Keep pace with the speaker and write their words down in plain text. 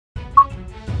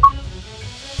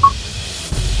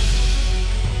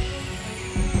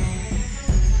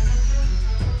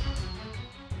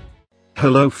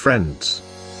Hello friends.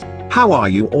 How are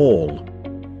you all?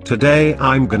 Today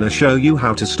I'm gonna show you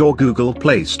how to store Google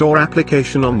Play Store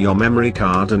application on your memory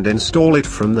card and install it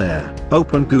from there.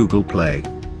 Open Google Play.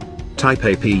 Type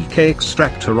APK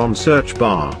Extractor on search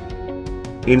bar.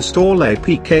 Install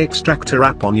APK Extractor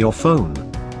app on your phone.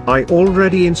 I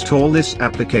already installed this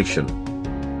application.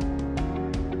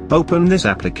 Open this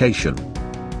application.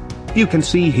 You can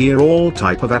see here all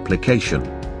type of application.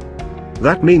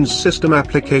 That means system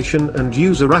application and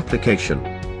user application.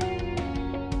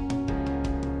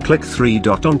 Click 3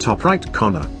 dot on top right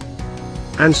corner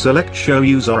and select Show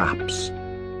User Apps.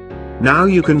 Now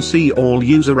you can see all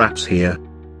user apps here.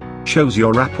 Shows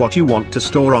your app what you want to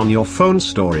store on your phone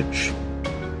storage.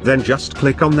 Then just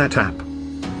click on that app.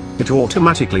 It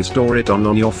automatically store it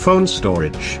on your phone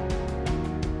storage.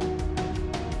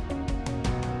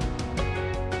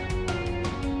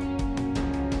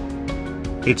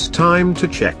 It's time to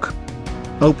check.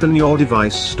 Open your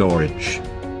device storage.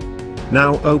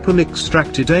 Now open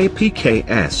extracted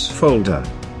APKs folder.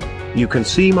 You can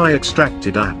see my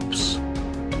extracted apps.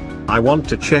 I want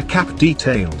to check app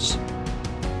details.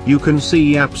 You can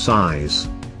see app size.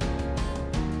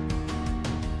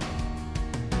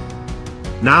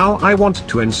 Now I want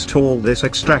to install this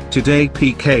extracted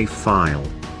APK file.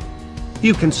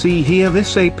 You can see here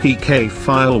this APK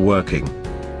file working.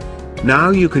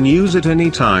 Now you can use it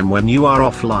anytime when you are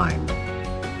offline.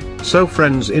 So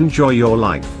friends, enjoy your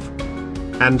life.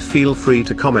 And feel free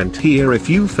to comment here if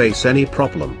you face any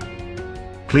problem.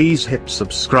 Please hit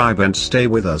subscribe and stay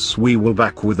with us. We will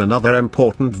back with another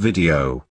important video.